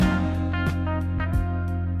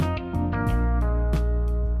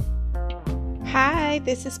Hi,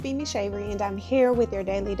 this is Femi Shavery, and I'm here with your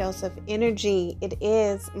daily dose of energy. It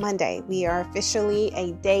is Monday. We are officially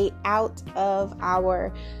a day out of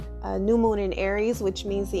our new moon in Aries, which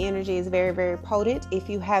means the energy is very, very potent. If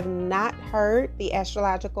you have not heard the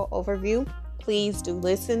astrological overview, please do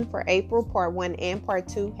listen. For April, part 1 and part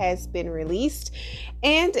 2 has been released.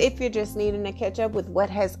 And if you're just needing to catch up with what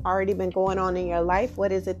has already been going on in your life,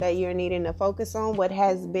 what is it that you're needing to focus on, what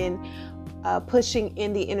has been pushing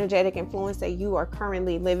in the energetic influence that you are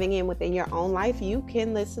currently living in within your own life, you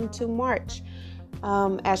can listen to March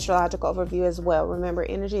astrological overview as well. Remember,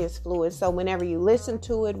 energy is fluid, so whenever you listen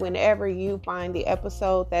to it, whenever you find the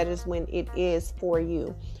episode, that is when it is for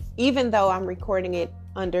you. Even though I'm recording it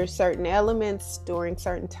under certain elements during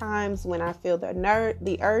certain times when I feel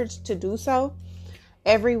the urge to do so,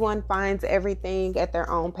 everyone finds everything at their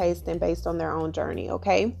own pace and based on their own journey,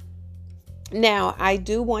 okay? Now, I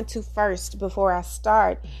do want to first, before I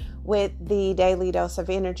start with the daily dose of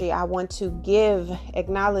energy, I want to give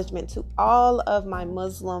acknowledgement to all of my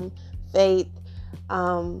Muslim faith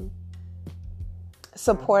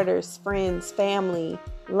supporters, friends, family,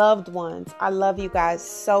 loved ones. I love you guys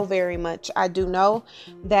so very much. I do know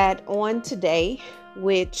that on today,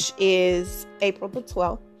 which is April the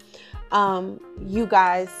 12th, you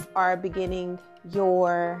guys are beginning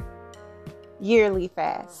your yearly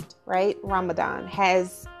fast, right? Ramadan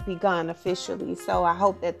has begun officially. So I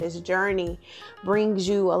hope that this journey brings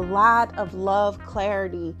you a lot of love,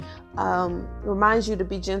 clarity, reminds you to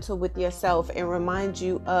be gentle with yourself, and reminds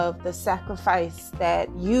you of the sacrifice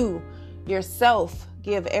that you yourself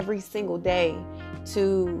give every single day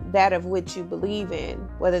to that of which you believe in,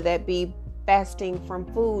 whether that be fasting from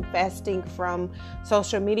food, fasting from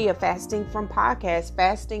social media, fasting from podcasts,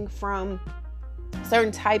 fasting from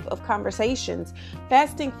certain type of conversations,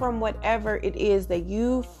 fasting from whatever it is that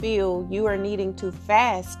you feel you are needing to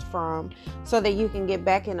fast from so that you can get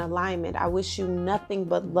back in alignment. I wish you nothing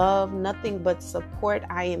but love, nothing but support.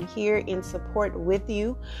 I am here in support with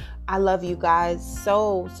you. I love you guys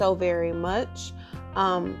so very much.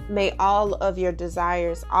 May all of your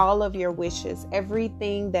desires, all of your wishes,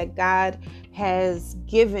 everything that God has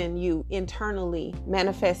given you internally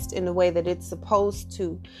manifest in the way that it's supposed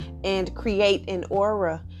to, and create an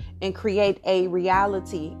aura and create a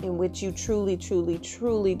reality in which you truly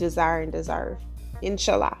desire and deserve.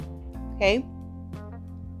 Inshallah. Okay.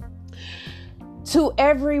 To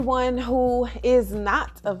everyone who is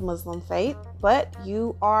not of Muslim faith, but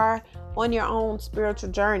you are on your own spiritual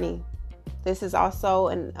journey, this is also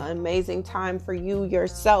an amazing time for you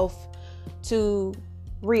yourself to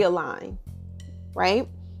realign, right?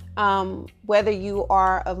 Whether you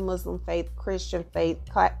are of Muslim faith, Christian faith,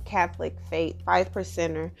 Catholic faith,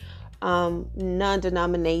 5%er,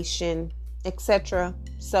 non-denomination, etc.,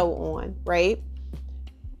 so on, right?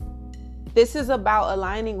 This is about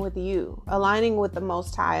aligning with you, aligning with the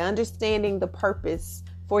Most High, understanding the purpose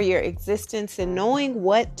for your existence, and knowing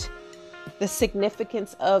what the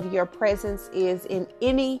significance of your presence is in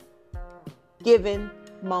any given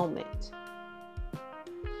moment.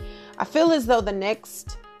 I feel as though the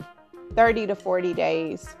next 30 to 40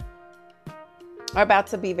 days are about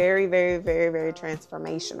to be very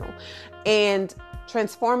transformational, and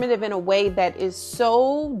transformative in a way that is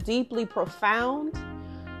so deeply profound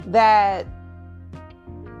that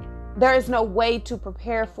there is no way to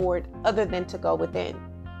prepare for it other than to go within.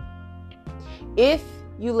 If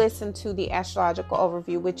you listen to the astrological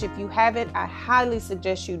overview, which if you haven't, I highly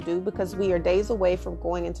suggest you do, because we are days away from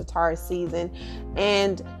going into Taurus season.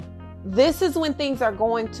 And this is when things are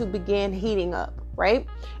going to begin heating up, right?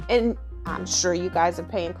 And I'm sure you guys are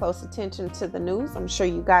paying close attention to the news. I'm sure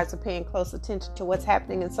you guys are paying close attention to what's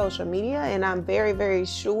happening in social media. And I'm very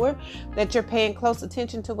sure that you're paying close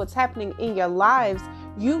attention to what's happening in your lives.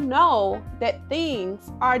 You know that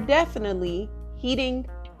things are definitely heating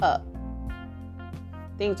up.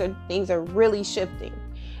 Things are really shifting.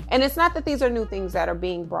 And it's not that these are new things that are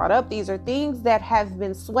being brought up. These are things that have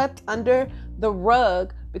been swept under the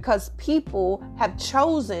rug because people have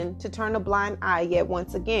chosen to turn a blind eye yet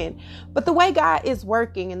once again. But the way God is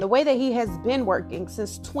working, and the way that he has been working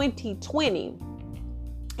since 2020,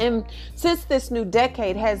 and since this new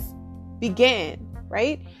decade has began,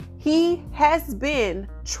 right? He has been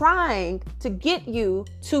trying to get you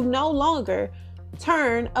to no longer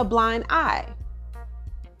turn a blind eye.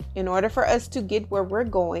 In order for us to get where we're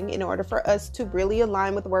going, in order for us to really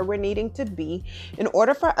align with where we're needing to be, in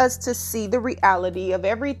order for us to see the reality of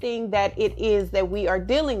everything that it is that we are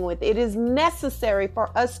dealing with, it is necessary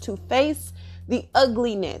for us to face the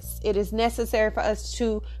ugliness. It is necessary for us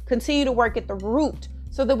to continue to work at the root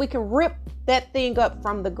so that we can rip that thing up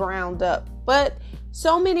from the ground up. But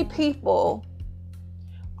so many people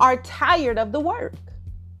are tired of the work.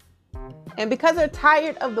 And because they're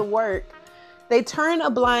tired of the work, they turn a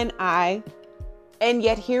blind eye. And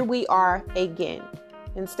yet here we are again.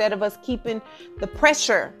 Instead of us keeping the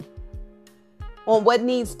pressure on what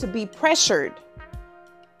needs to be pressured,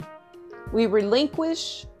 we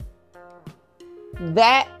relinquish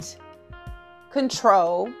that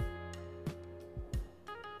control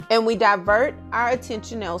and we divert our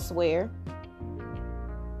attention elsewhere.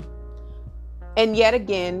 And yet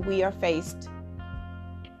again, we are faced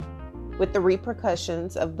with the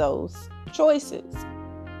repercussions of those choices.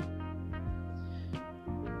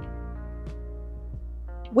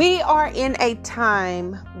 We are in a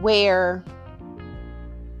time where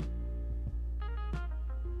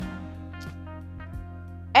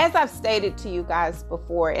as I've stated to you guys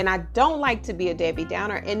before, and I don't like to be a Debbie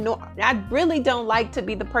Downer, and no, I really don't like to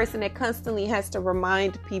be the person that constantly has to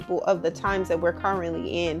remind people of the times that we're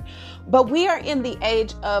currently in. But we are in the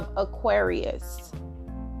age of Aquarius.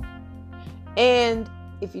 And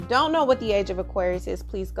if you don't know what the age of Aquarius is,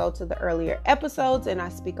 please go to the earlier episodes and I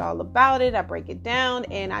speak all about it. I break it down,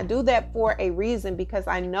 and I do that for a reason because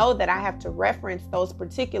I know that I have to reference those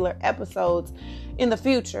particular episodes in the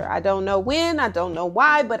future. I don't know when, I don't know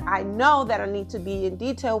why, but I know that I need to be in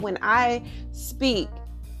detail when I speak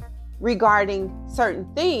regarding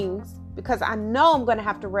certain things because I know I'm going to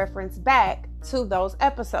have to reference back to those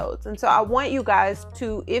episodes. And so I want you guys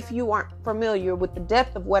to, if you aren't familiar with the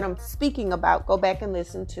depth of what I'm speaking about, go back and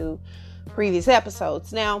listen to previous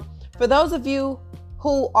episodes. Now, for those of you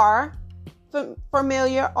who are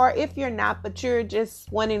familiar, or if you're not, but you're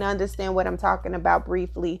just wanting to understand what I'm talking about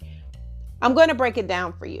briefly, I'm going to break it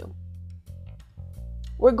down for you.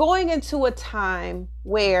 We're going into a time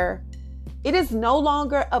where it is no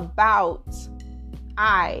longer about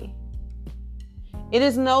I. It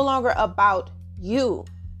is no longer about you.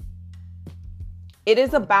 It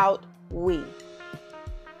is about we.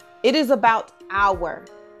 It is about our.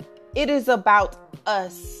 It is about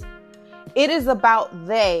us. It is about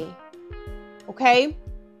they. Okay?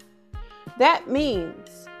 That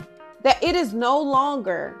means that it is no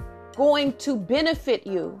longer going to benefit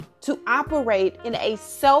you to operate in a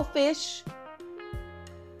selfish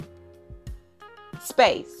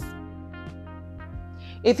space.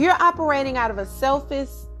 If you're operating out of a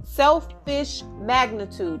selfish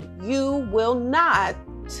magnitude, you will not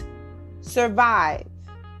survive.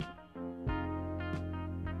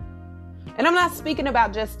 And I'm not speaking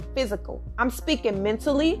about just physical. I'm speaking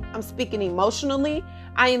mentally. I'm speaking emotionally.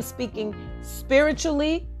 I am speaking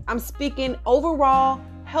spiritually. I'm speaking overall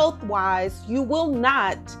health-wise. You will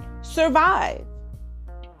not survive.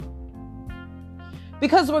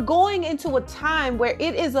 Because we're going into a time where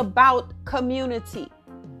it is about community.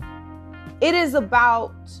 It is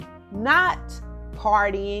about not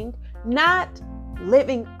partying, not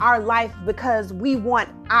living our life because we want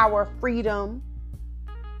our freedom.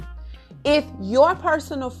 If your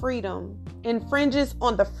personal freedom infringes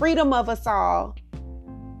on the freedom of us all,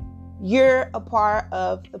 you're a part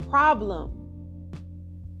of the problem.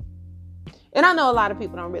 And I know a lot of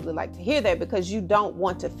people don't really like to hear that because you don't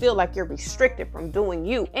want to feel like you're restricted from doing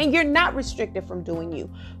you. And you're not restricted from doing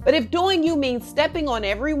you. But if doing you means stepping on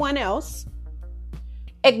everyone else,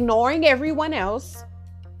 ignoring everyone else,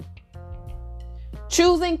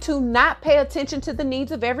 choosing to not pay attention to the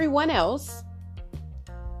needs of everyone else,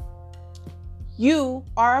 you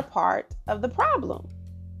are a part of the problem.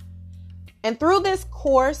 And through this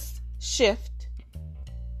course shift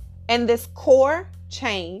and this core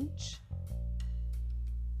change,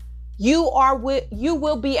 you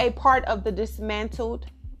will be a part of the dismantled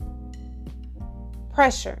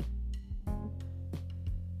pressure.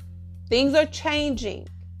 Things are changing.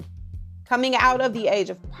 Coming out of the age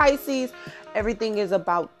of Pisces, everything is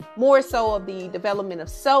about more so of the development of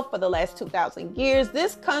self for the last 2,000 years.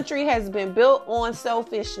 This country has been built on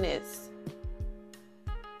selfishness.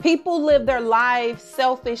 People live their lives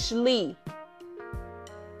selfishly.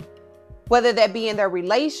 Whether that be in their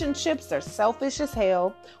relationships, they're selfish as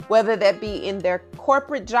hell. Whether that be in their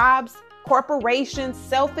corporate jobs, corporations,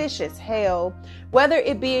 selfish as hell. Whether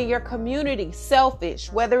it be in your community, selfish.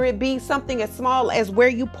 Whether it be something as small as where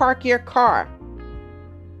you park your car.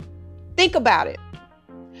 Think about it.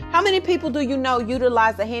 How many people do you know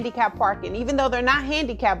utilize the handicap parking, even though they're not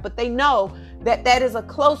handicapped, but they know that that is a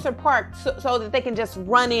closer park so that they can just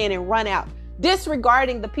run in and run out,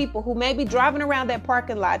 disregarding the people who may be driving around that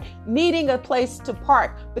parking lot, needing a place to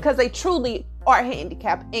park because they truly are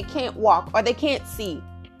handicapped and can't walk or they can't see.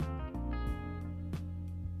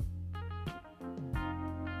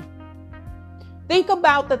 Think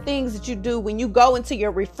about the things that you do when you go into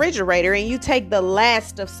your refrigerator and you take the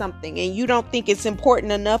last of something and you don't think it's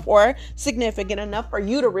important enough or significant enough for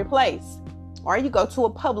you to replace. Or you go to a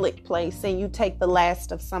public place and you take the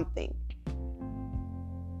last of something.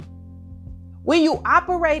 When you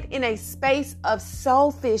operate in a space of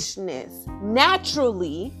selfishness,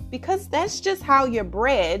 naturally, because that's just how you're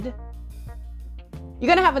bred, you're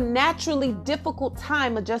going to have a naturally difficult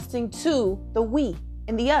time adjusting to the we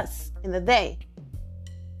and the us and the they.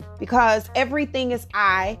 Because everything is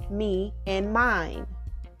I, me, and mine.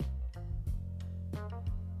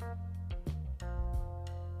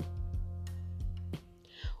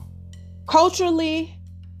 Culturally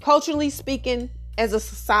speaking, as a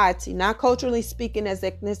society, not culturally speaking as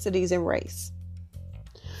ethnicities and race.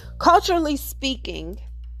 Culturally speaking,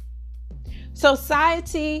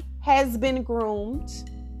 society has been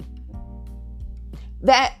groomed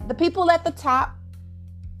that the people at the top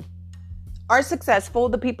are successful.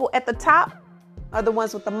 The people at the top are the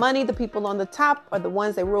ones with the money. The people on the top are the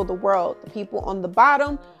ones that rule the world. The people on the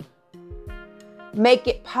bottom make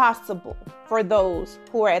it possible for those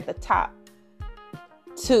who are at the top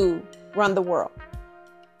to run the world.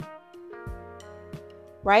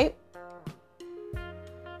 Right?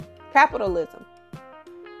 Capitalism.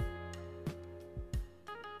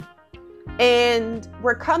 And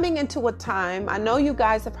we're coming into a time, I know you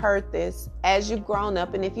guys have heard this as you've grown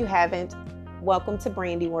up, and if you haven't, welcome to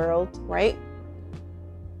Brandy World, right?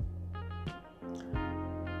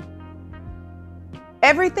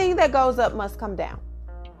 Everything that goes up must come down.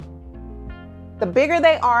 The bigger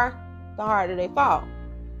they are, the harder they fall.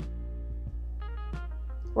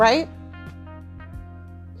 Right?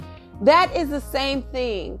 That is the same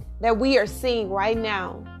thing that we are seeing right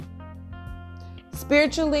now,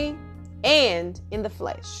 spiritually and in the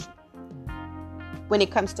flesh. When it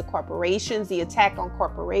comes to corporations, the attack on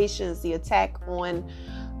corporations, the attack on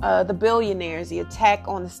the billionaires, the attack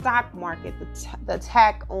on the stock market, the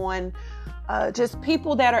attack on just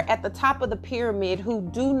people that are at the top of the pyramid who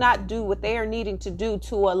do not do what they are needing to do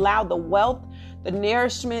to allow the wealth, the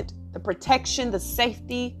nourishment, the protection, the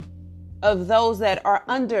safety of those that are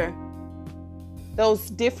under those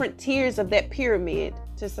different tiers of that pyramid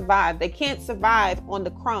to survive. They can't survive on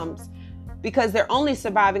the crumbs because they're only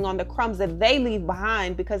surviving on the crumbs that they leave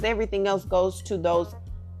behind, because everything else goes to those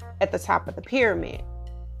at the top of the pyramid.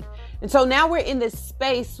 And so now we're in this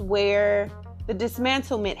space where the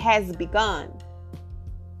dismantlement has begun.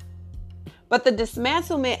 But the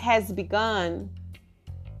dismantlement has begun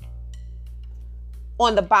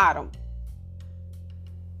on the bottom.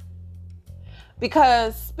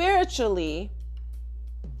 Because spiritually,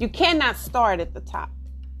 you cannot start at the top.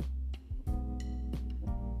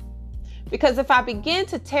 Because if I begin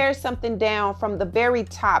to tear something down from the very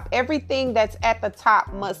top, everything that's at the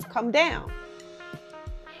top must come down.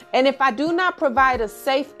 And if I do not provide a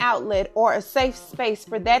safe outlet or a safe space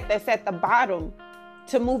for that that's at the bottom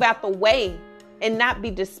to move out the way and not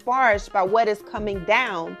be disparaged by what is coming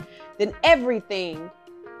down, then everything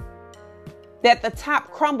that the top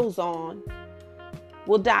crumbles on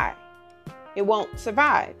will die. It won't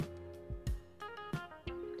survive.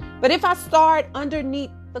 But if I start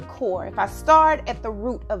underneath the core, if I start at the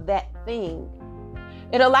root of that thing,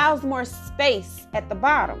 it allows more space at the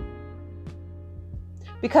bottom.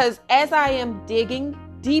 Because as I am digging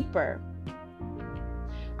deeper,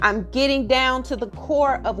 I'm getting down to the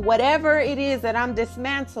core of whatever it is that I'm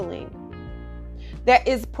dismantling, that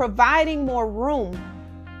is providing more room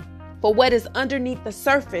for what is underneath the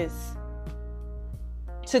surface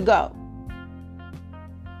to go.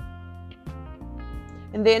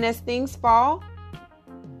 And then as things fall,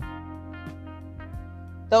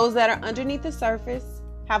 those that are underneath the surface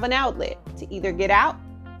have an outlet to either get out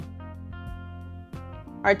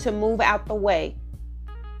or to move out the way,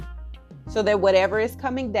 so that whatever is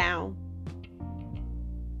coming down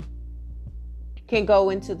can go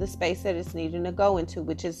into the space that it's needing to go into,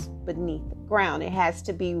 which is beneath the ground. It has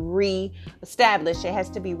to be re-established. It has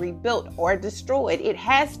to be rebuilt or destroyed. It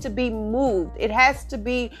has to be moved. It has to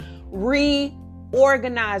be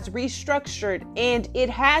reorganized, restructured, and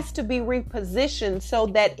it has to be repositioned so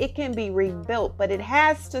that it can be rebuilt. But it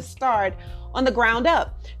has to start on the ground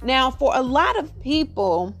up. Now, for a lot of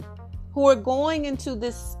people who are going into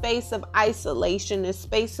this space of isolation, this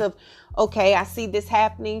space of, okay, I see this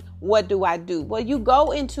happening, what do I do? Well, you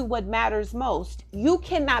go into what matters most. You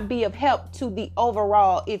cannot be of help to the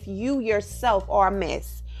overall if you yourself are a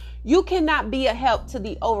mess. You cannot be a help to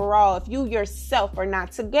the overall if you yourself are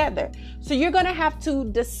not together. So you're going to have to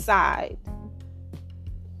decide.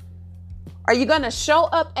 Are you going to show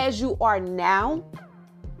up as you are now?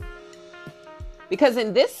 Because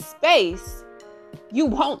in this space, you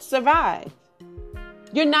won't survive.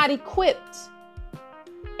 You're not equipped.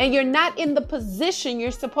 And you're not in the position you're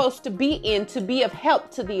supposed to be in to be of help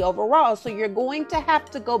to the overall. So you're going to have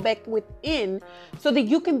to go back within so that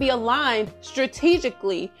you can be aligned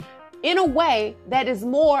strategically in a way that is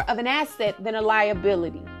more of an asset than a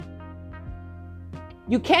liability.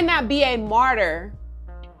 You cannot be a martyr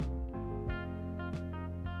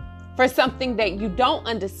for something that you don't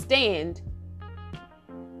understand,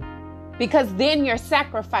 because then your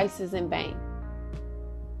sacrifice is in vain.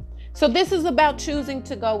 So this is about choosing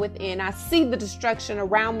to go within. I see the destruction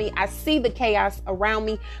around me. I see the chaos around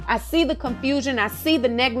me. I see the confusion. I see the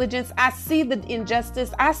negligence. I see the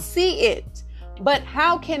injustice. I see it. But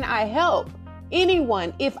how can I help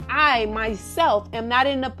anyone if I myself am not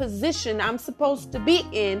in a position I'm supposed to be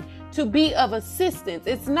in to be of assistance?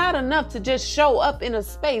 It's not enough to just show up in a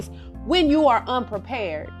space when you are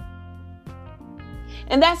unprepared.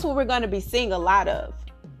 And that's what we're going to be seeing a lot of.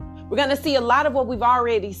 We're going to see a lot of what we've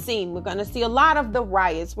already seen. We're going to see a lot of the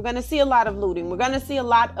riots. We're going to see a lot of looting. We're going to see a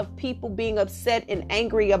lot of people being upset and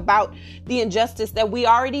angry about the injustice that we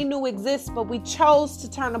already knew exists, but we chose to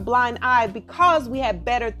turn a blind eye because we had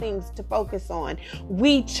better things to focus on.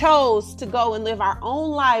 We chose to go and live our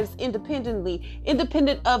own lives independently,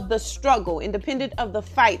 independent of the struggle, independent of the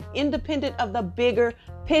fight, independent of the bigger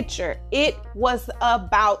picture. It was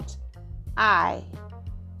about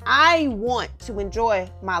I want to enjoy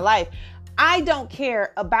my life. I don't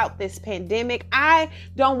care about this pandemic. I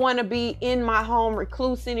don't want to be in my home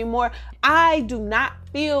recluse anymore. I do not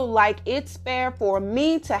feel like it's fair for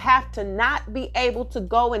me to have to not be able to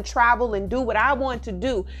go and travel and do what I want to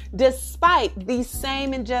do, despite these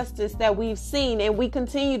same injustices that we've seen and we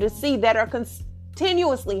continue to see that are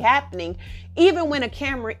continuously happening, even when a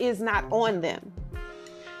camera is not on them.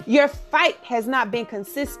 Your fight has not been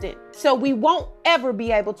consistent, so we won't ever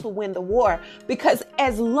be able to win the war, because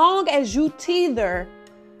as long as you tether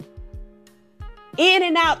in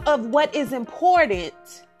and out of what is important,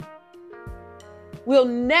 we'll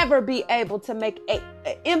never be able to make an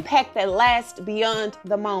impact that lasts beyond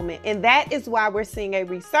the moment. And that is why we're seeing a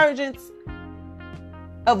resurgence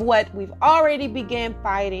of what we've already began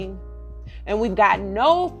fighting, and we've got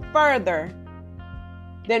no further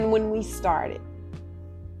than when we started.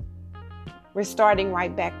 We're starting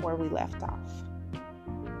right back where we left off.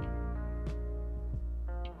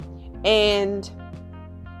 And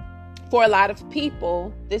for a lot of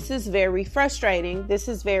people, this is very frustrating. This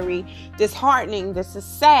is very disheartening. This is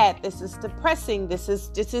sad. This is depressing. This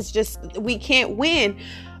is just, we can't win,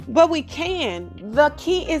 but we can. The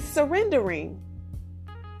key is surrendering.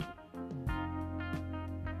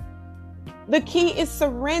 The key is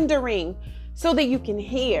surrendering so that you can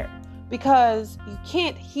hear. Because you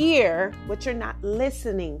can't hear what you're not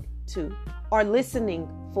listening to or listening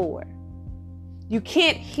for. You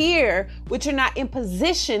can't hear what you're not in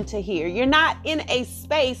position to hear. You're not in a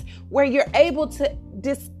space where you're able to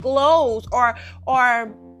disclose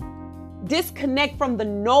or disconnect from the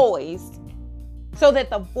noise so that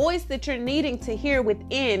the voice that you're needing to hear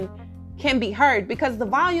within can be heard, because the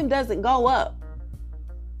volume doesn't go up.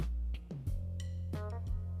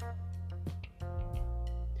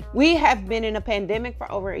 We have been in a pandemic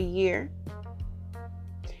for over a year.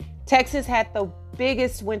 Texas had the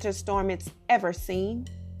biggest winter storm it's ever seen.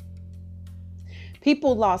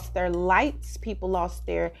 People lost their lights. People lost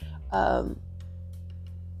their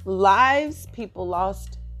lives. People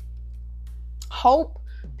lost hope.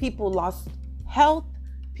 People lost health.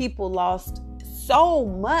 People lost so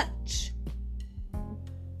much.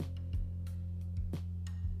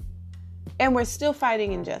 And we're still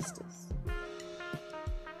fighting injustice.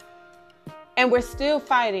 And we're still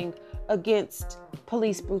fighting against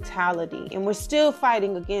police brutality. And we're still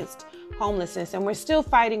fighting against homelessness. And we're still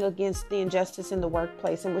fighting against the injustice in the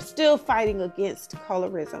workplace. And we're still fighting against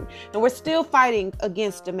colorism. And we're still fighting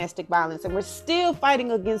against domestic violence. And we're still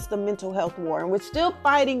fighting against the mental health war. And we're still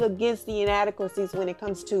fighting against the inadequacies when it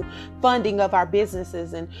comes to funding of our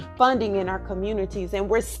businesses and funding in our communities. And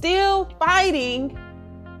we're still fighting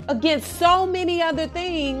against so many other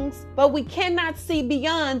things, but we cannot see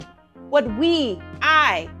beyond what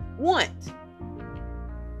I want.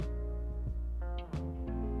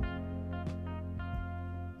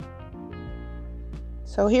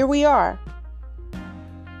 So here we are.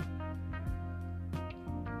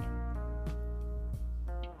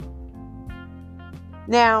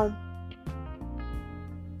 Now,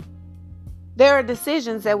 there are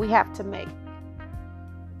decisions that we have to make.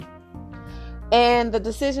 And the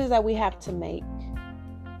decisions that we have to make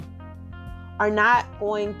are not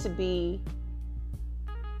going to be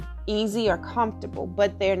easy or comfortable,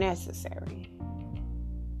 but they're necessary.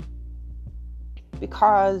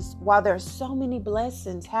 because while there's so many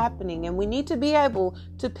blessings happening, and we need to be able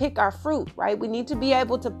to pick our fruit, right? We need to be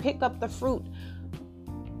able to pick up the fruit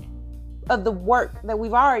of the work that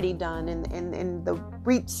we've already done and the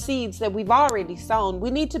reaped seeds that we've already sown.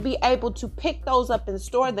 We need to be able to pick those up and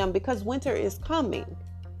store them because winter is coming.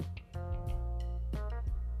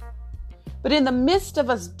 But in the midst of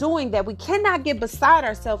us doing that, we cannot get beside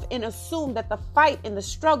ourselves and assume that the fight and the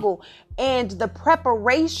struggle and the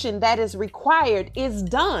preparation that is required is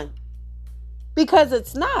done, because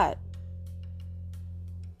it's not.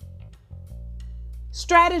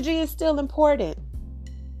 Strategy is still important.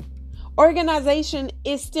 Organization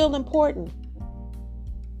is still important.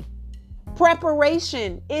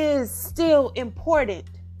 Preparation is still important.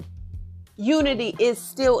 Unity is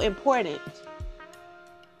still important.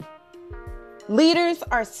 Leaders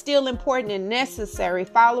are still important and necessary.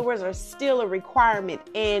 Followers are still a requirement.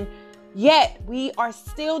 And yet we are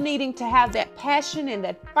still needing to have that passion and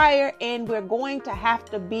that fire. And we're going to have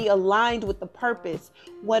to be aligned with the purpose.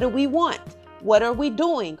 What do we want? What are we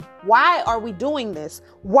doing? Why are we doing this?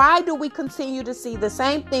 Why do we continue to see the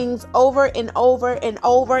same things over and over and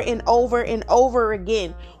over and over and over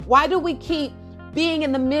again? Why do we keep being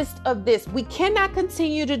in the midst of this? We cannot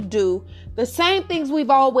continue to do the same things we've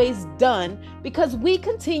always done because we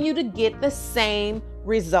continue to get the same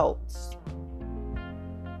results.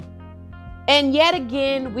 And yet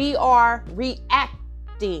again, we are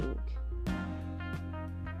reacting.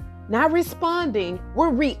 Not responding,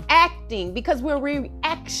 we're reacting because we're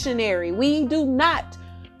reactionary. We do not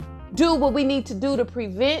do what we need to do to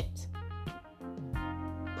prevent,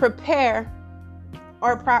 prepare,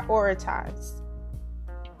 or prioritize.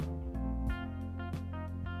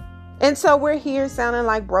 And so we're here sounding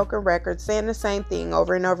like broken records, saying the same thing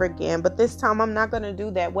over and over again. But this time I'm not going to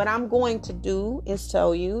do that. What I'm going to do is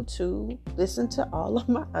tell you to listen to all of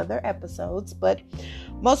my other episodes. But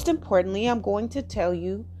most importantly, I'm going to tell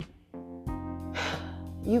you,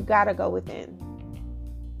 you've got to go within.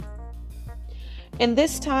 And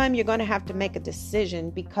this time you're going to have to make a decision,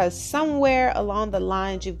 because somewhere along the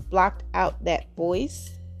lines you've blocked out that voice.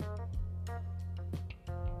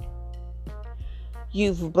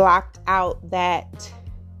 You've blocked out that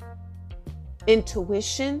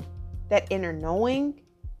intuition, that inner knowing.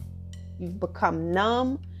 You've become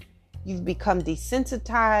numb. You've become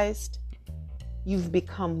desensitized. You've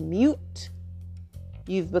become mute.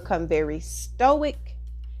 You've become very stoic.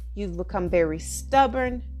 You've become very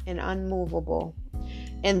stubborn and unmovable.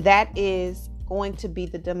 And that is going to be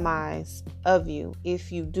the demise of you if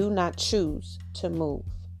you do not choose to move.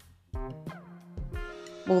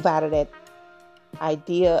 Move out of that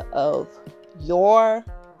idea of your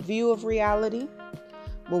view of reality.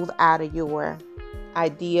 Move out of your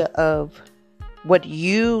idea of what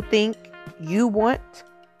you think you want.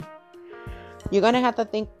 You're going to have to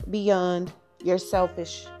think beyond your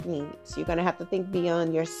selfish needs. You're going to have to think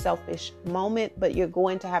beyond your selfish moment, but you're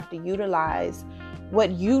going to have to utilize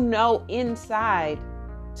what you know inside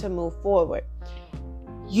to move forward.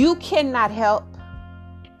 You cannot help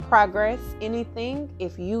progress anything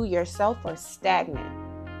if you yourself are stagnant.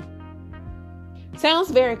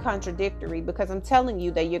 Sounds very contradictory, because I'm telling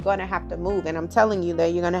you that you're going to have to move, and I'm telling you that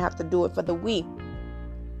you're going to have to do it for the we.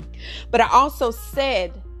 But I also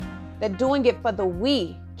said that doing it for the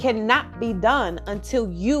we cannot be done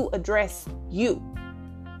until you address you,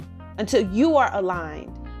 until you are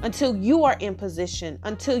aligned, until you are in position,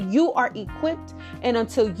 until you are equipped, and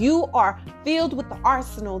until you are filled with the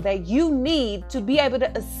arsenal that you need to be able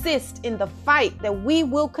to assist in the fight that we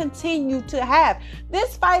will continue to have.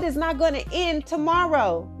 This fight is not going to end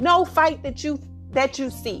tomorrow. No fight that you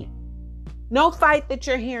see. No fight that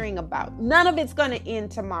you're hearing about. None of it's going to end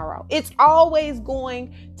tomorrow. It's always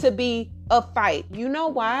going to be a fight. You know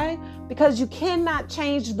why? Because you cannot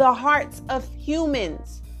change the hearts of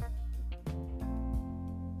humans.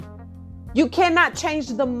 You cannot change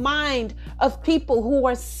the mind of people who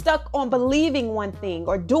are stuck on believing one thing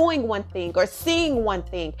or doing one thing or seeing one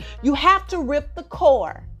thing. You have to rip the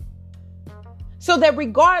core so that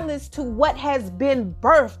regardless to what has been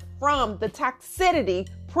birthed from the toxicity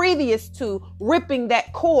previous to ripping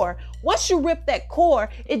that core, once you rip that core,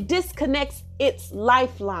 it disconnects its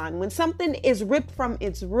lifeline. When something is ripped from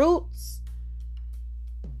its roots,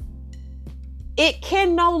 it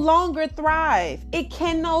can no longer thrive. It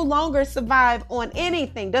can no longer survive on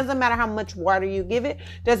anything. Doesn't matter how much water you give it.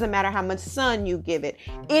 Doesn't matter how much sun you give it.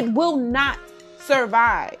 It will not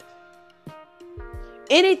survive.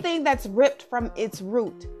 Anything that's ripped from its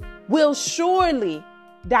root will surely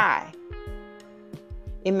die.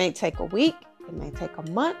 It may take a week. It may take a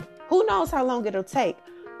month. Who knows how long it'll take?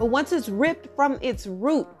 But once it's ripped from its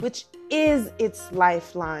root, which is its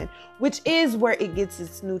lifeline, which is where it gets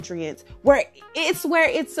its nutrients, where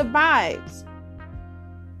it survives.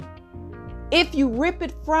 If you rip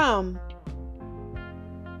it from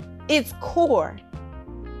its core,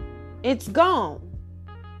 it's gone.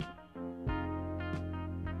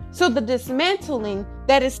 So the dismantling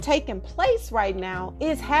that is taking place right now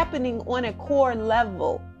is happening on a core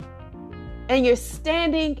level. And you're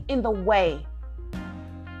standing in the way.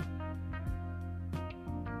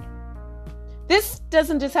 This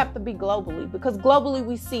doesn't just have to be globally, because globally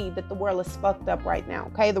we see that the world is fucked up right now.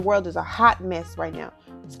 Okay, the world is a hot mess right now.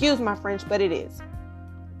 Excuse my French, but it is.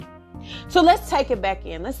 So let's take it back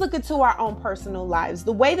in. Let's look into our own personal lives.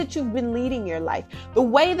 The way that you've been leading your life, the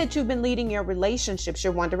way that you've been leading your relationships.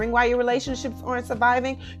 You're wondering why your relationships aren't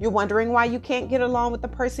surviving. You're wondering why you can't get along with the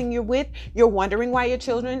person you're with. You're wondering why your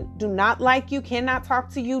children do not like you, cannot talk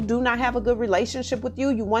to you, do not have a good relationship with you.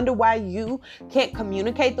 You wonder why you can't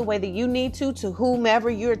communicate the way that you need to whomever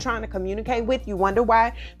you're trying to communicate with. You wonder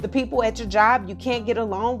why the people at your job you can't get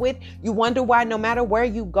along with. You wonder why no matter where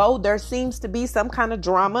you go, there seems to be some kind of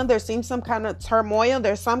drama. There seems some kind of turmoil.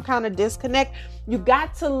 There's some kind of disconnect. You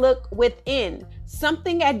got to look within.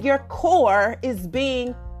 Something at your core is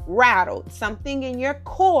being rattled. Something in your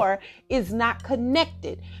core is not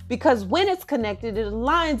connected, because when it's connected, it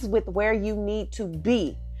aligns with where you need to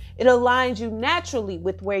be. It aligns you naturally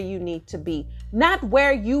with where you need to be, not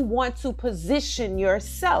where you want to position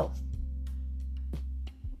yourself.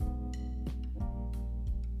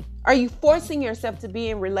 Are you forcing yourself to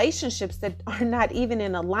be in relationships that are not even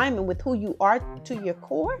in alignment with who you are to your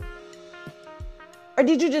core? Or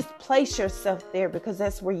did you just place yourself there because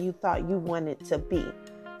that's where you thought you wanted to be?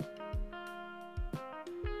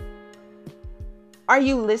 Are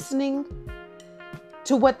you listening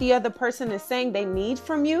to what the other person is saying they need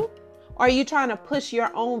from you? Or are you trying to push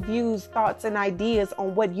your own views, thoughts, and ideas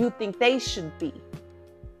on what you think they should be?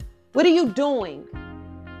 What are you doing?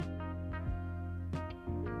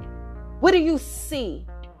 What do you see?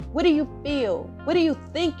 What do you feel? What are you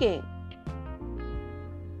thinking?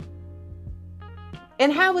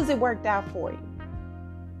 And how has it worked out for you?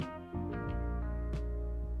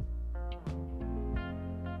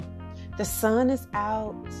 The sun is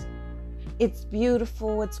out. It's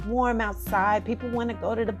beautiful. It's warm outside. People want to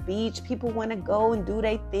go to the beach. People want to go and do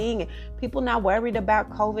their thing. People not worried about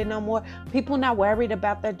COVID no more. People not worried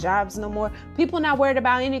about their jobs no more. People not worried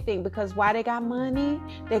about anything, because why? They got money.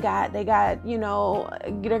 They got,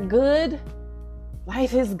 they're good.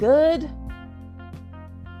 Life is good.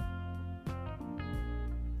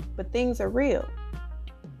 But things are real.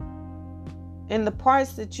 And the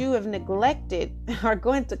parts that you have neglected are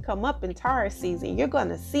going to come up in Taurus season. You're going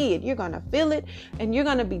to see it. You're going to feel it. And you're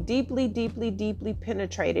going to be deeply, deeply, deeply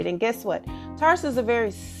penetrated. And guess what? Taurus is a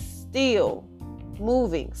very still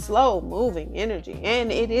moving, slow moving energy. And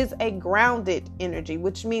it is a grounded energy,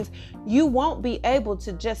 which means you won't be able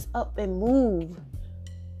to just up and move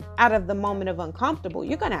out of the moment of uncomfortable.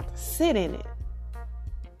 You're going to have to sit in it.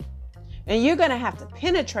 And you're going to have to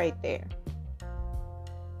penetrate there.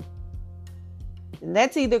 And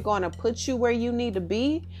that's either going to put you where you need to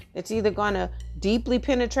be. It's either going to deeply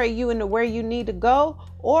penetrate you into where you need to go,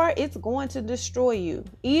 or it's going to destroy you.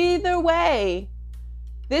 Either way,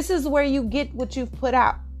 this is where you get what you've put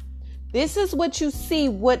out. This is what you see,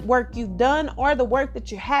 what work you've done or the work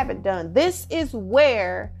that you haven't done. This is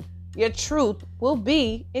where your truth will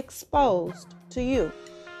be exposed to you.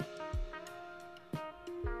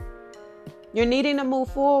 You're needing to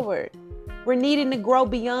move forward. We're needing to grow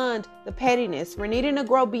beyond the pettiness. We're needing to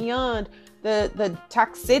grow beyond the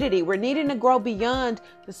toxicity. We're needing to grow beyond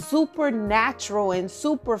the supernatural and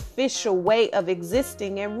superficial way of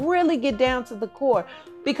existing and really get down to the core,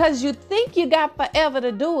 because you think you got forever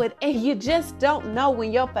to do it and you just don't know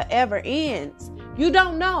when your forever ends. You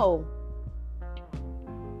don't know.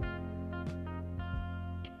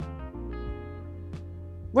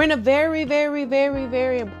 We're in a very, very, very,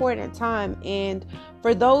 very important time. And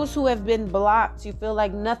for those who have been blocked, you feel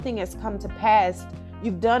like nothing has come to pass.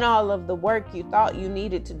 You've done all of the work you thought you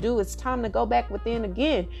needed to do. It's time to go back within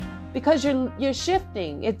again, because you're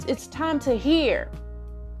shifting. It's time to hear.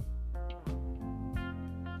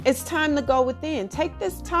 It's time to go within. Take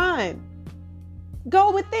this time.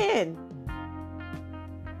 Go within.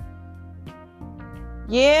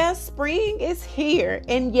 Yes, spring is here.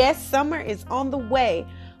 And yes, summer is on the way.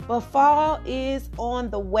 But fall is on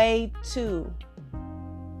the way too.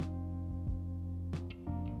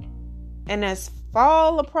 And as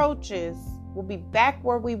fall approaches, we'll be back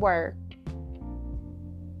where we were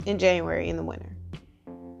in January in the winter.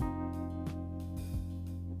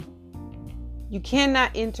 You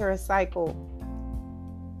cannot enter a cycle.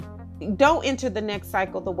 Don't enter the next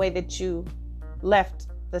cycle the way that you left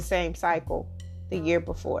the same cycle the year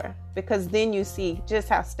before, because then you see just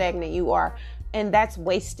how stagnant you are. And that's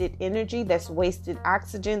wasted energy. That's wasted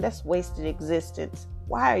oxygen. That's wasted existence.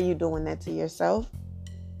 Why are you doing that to yourself?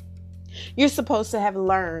 You're supposed to have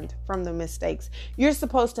learned from the mistakes. You're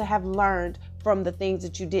supposed to have learned from the things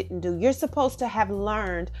that you didn't do. You're supposed to have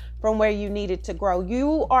learned from where you needed to grow.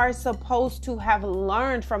 You are supposed to have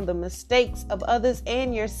learned from the mistakes of others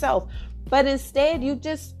and yourself. But instead, you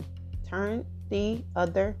just turned the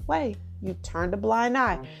other way. You turned a blind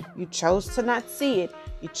eye. You chose to not see it.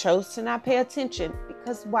 You chose to not pay attention.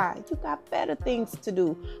 Because why? You got better things to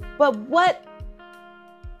do. But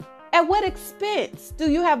at what expense do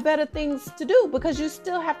you have better things to do? Because you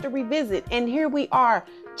still have to revisit. And here we are,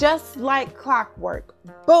 just like clockwork.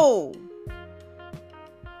 Boom.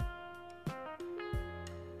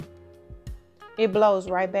 It blows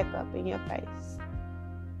right back up in your face.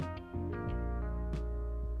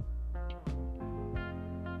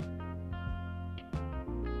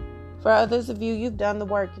 For others of you, you've done the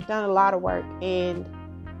work. You've done a lot of work. And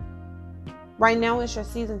right now is your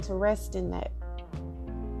season to rest in that.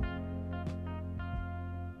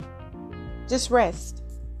 Just rest.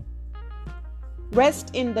 Rest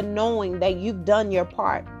in the knowing that you've done your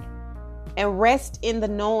part. And rest in the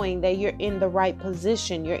knowing that you're in the right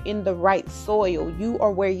position. You're in the right soil. You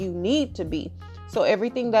are where you need to be. So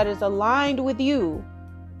everything that is aligned with you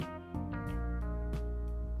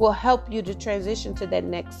will help you to transition to that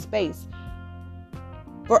next space.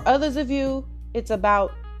 For others of you, it's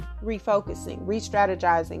about refocusing,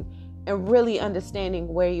 re-strategizing, and really understanding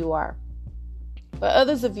where you are. For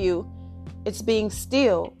others of you, it's being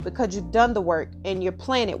still because you've done the work and you're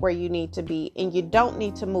planted where you need to be, and you don't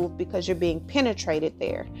need to move because you're being penetrated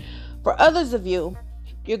there. For others of you,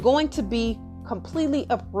 you're going to be completely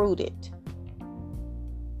uprooted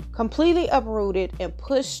and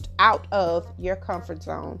pushed out of your comfort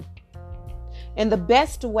zone. And the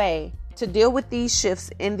best way to deal with these shifts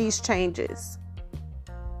and these changes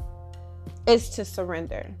is to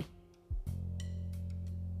surrender.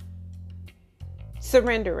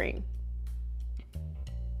 Surrendering.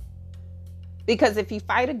 Because if you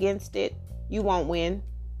fight against it, you won't win.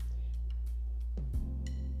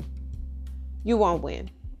 You won't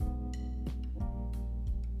win.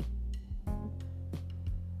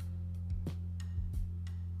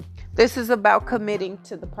 This is about committing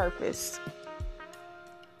to the purpose.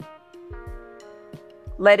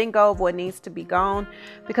 Letting go of what needs to be gone,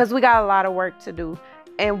 because we got a lot of work to do.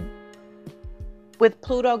 And with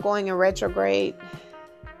Pluto going in retrograde,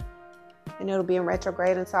 and it'll be in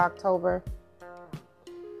retrograde until October,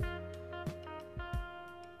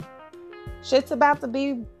 shit's about to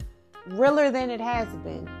be realer than it has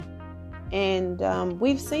been. And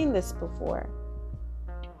we've seen this before.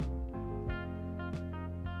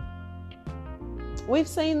 We've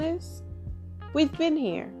seen this. We've been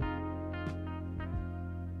here.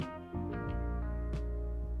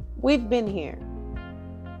 We've been here.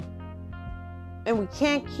 And we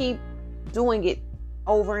can't keep doing it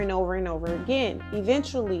over and over and over again.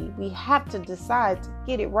 Eventually, we have to decide to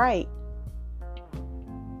get it right.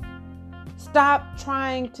 Stop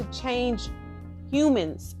trying to change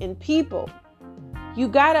humans and people. You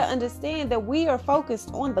got to understand that we are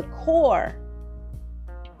focused on the core.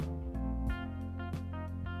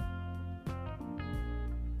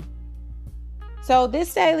 So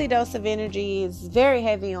this daily dose of energy is very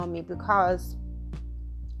heavy on me because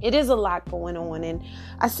it is a lot going on. And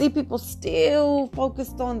I see people still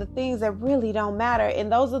focused on the things that really don't matter.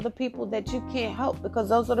 And those are the people that you can't help, because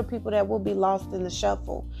those are the people that will be lost in the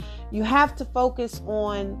shuffle. You have to focus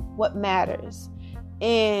on what matters.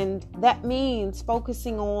 And that means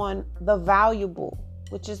focusing on the valuable,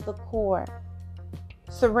 which is the core.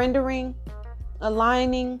 Surrendering,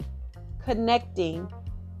 aligning, connecting,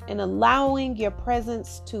 and allowing your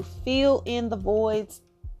presence to fill in the voids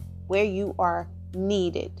where you are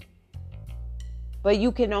needed. But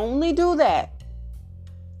you can only do that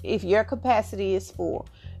if your capacity is full.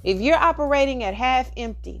 If you're operating at half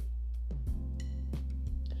empty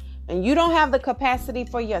and you don't have the capacity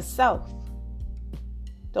for yourself,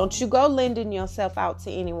 don't you go lending yourself out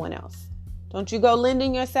to anyone else. Don't you go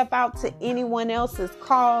lending yourself out to anyone else's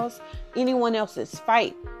cause, anyone else's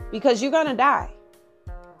fight, because you're going to die.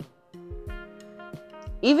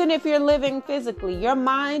 Even if you're living physically, your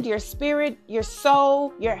mind, your spirit, your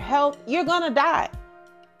soul, your health, you're going to die.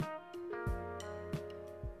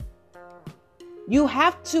 You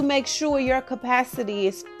have to make sure your capacity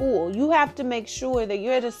is full. You have to make sure that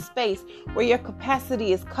you're at a space where your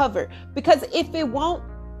capacity is covered. Because if it won't,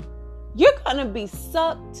 you're going to be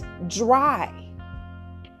sucked dry.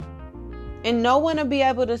 And no one will be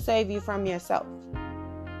able to save you from yourself.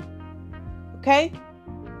 Okay?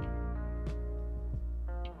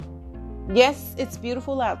 Yes, it's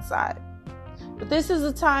beautiful outside. But this is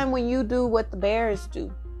a time when you do what the bears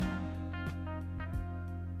do.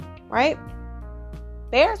 Right?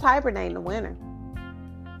 Bears hibernate in the winter.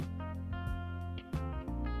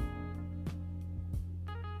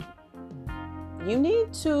 You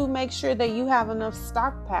need to make sure that you have enough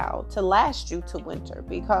stockpile to last you to winter,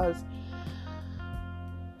 because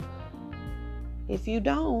if you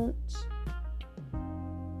don't,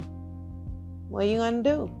 what are you going to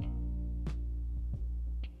do?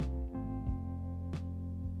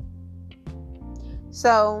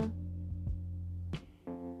 So,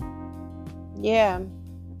 yeah,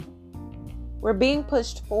 we're being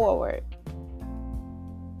pushed forward,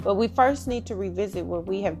 but we first need to revisit where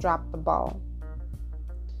we have dropped the ball.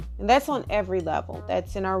 And that's on every level.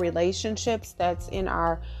 That's in our relationships. That's in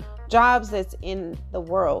our jobs. That's in the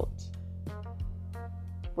world.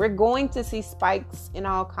 We're going to see spikes in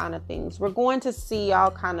all kind of things. We're going to see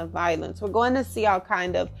all kind of violence. We're going to see all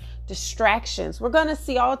kind of distractions. We're going to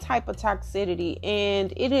see all type of toxicity.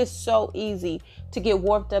 And it is so easy to get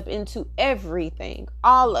warped up into everything.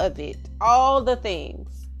 All of it. All the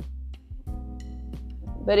things.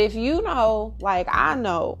 But if you know, like I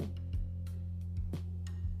know,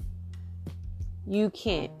 you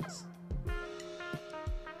can't.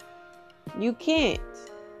 You can't.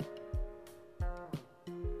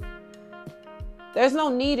 There's no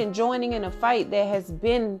need in joining in a fight that has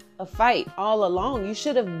been a fight all along. You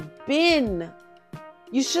should have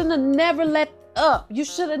never let up. You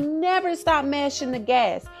should have never stopped mashing the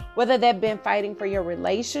gas. Whether that been fighting for your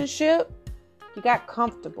relationship, you got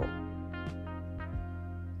comfortable.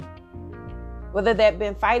 Whether that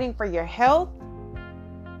been fighting for your health,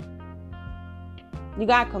 you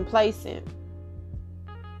got complacent.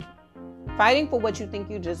 Fighting for what you think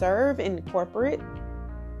you deserve in corporate,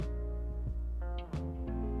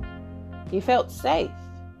 you felt safe,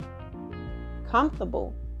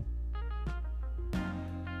 comfortable.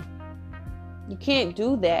 You can't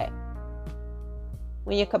do that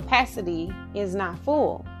when your capacity is not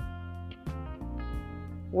full.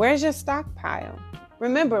 Where's your stockpile?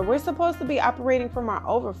 Remember, we're supposed to be operating from our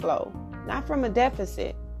overflow, not from a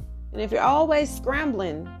deficit. And if you're always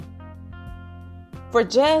scrambling for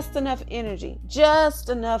just enough energy, just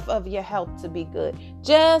enough of your health to be good,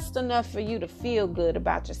 just enough for you to feel good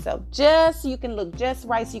about yourself, just so you can look just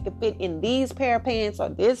right, so you can fit in these pair of pants or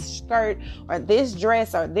this skirt or this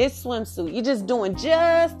dress or this swimsuit. You're just doing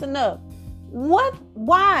just enough. What?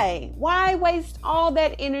 Why? Why waste all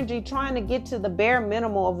that energy trying to get to the bare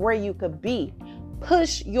minimum of where you could be?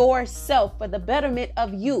 Push yourself for the betterment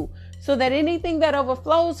of you, so that anything that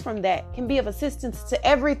overflows from that can be of assistance to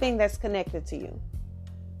everything that's connected to you.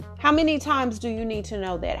 How many times do you need to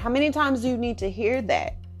know that? How many times do you need to hear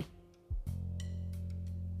that?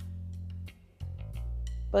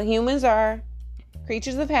 But humans are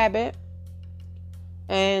creatures of habit,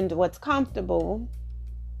 and what's comfortable,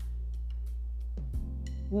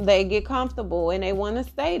 they get comfortable and they want to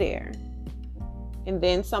stay there. And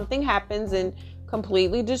then something happens and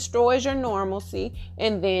completely destroys your normalcy,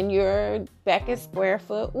 and then you're back at square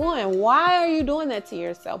foot one. Why are you doing that to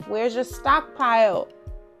yourself? Where's your stockpile?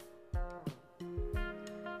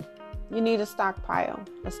 You need a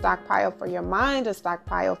stockpile for your mind, a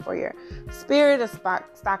stockpile for your spirit, a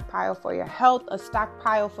stockpile for your health, a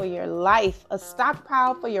stockpile for your life, a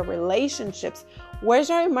stockpile for your relationships. Where's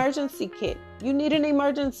your emergency kit? You need an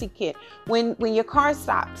emergency kit. When your car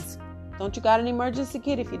stops, don't you got an emergency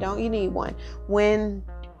kit? If you don't, you need one. When,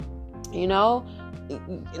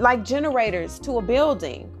 like generators to a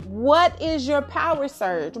building. What is your power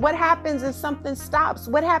surge? What happens if something stops?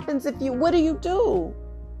 What happens what do you do?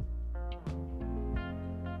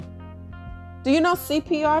 Do you know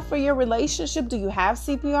CPR for your relationship? Do you have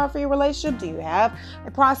CPR for your relationship? Do you have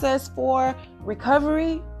a process for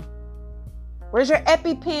recovery? Where's your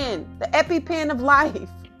EpiPen? The EpiPen of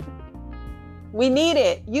life. We need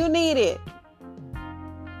it. You need it.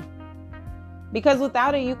 Because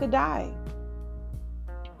without it, you could die.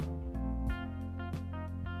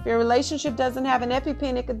 If your relationship doesn't have an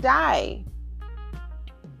EpiPen, it could die.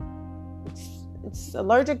 It's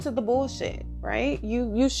allergic to the bullshit, right?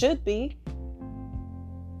 You should be.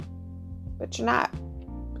 But you're not.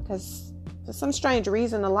 Because for some strange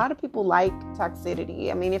reason, a lot of people like toxicity.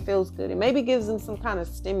 I mean, it feels good. It maybe gives them some kind of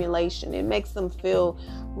stimulation. It makes them feel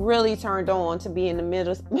really turned on to be in the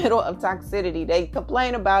middle of toxicity. They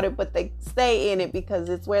complain about it, but they stay in it because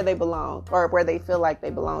it's where they belong, or where they feel like they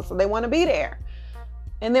belong. So they want to be there.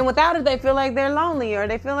 And then without it, they feel like they're lonely, or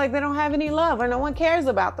they feel like they don't have any love, or no one cares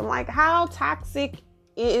about them. Like, how toxic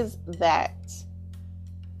is that?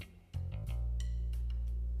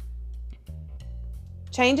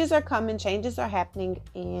 Changes are coming, changes are happening,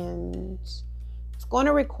 and it's going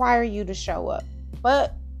to require you to show up,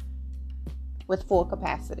 but with full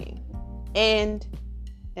capacity and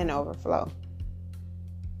an overflow.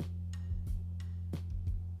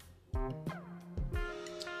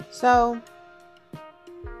 So,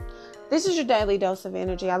 this is your daily dose of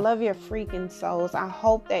energy. I love your freaking souls. I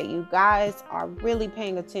hope that you guys are really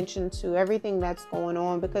paying attention to everything that's going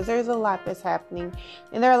on, because there's a lot that's happening,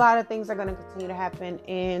 and there are a lot of things that are going to continue to happen,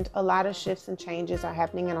 and a lot of shifts and changes are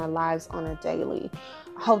happening in our lives on a daily.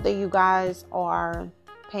 I hope that you guys are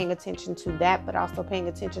paying attention to that, but also paying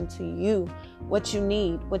attention to you, what you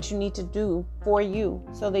need to do for you,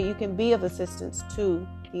 so that you can be of assistance to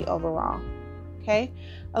the overall. Okay?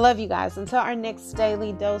 I love you guys. Until our next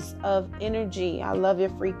daily dose of energy, I love your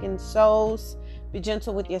freaking souls. Be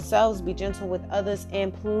gentle with yourselves, be gentle with others,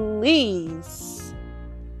 and please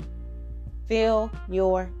fill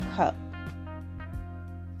your cup.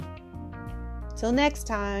 Till next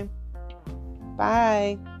time.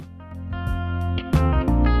 Bye.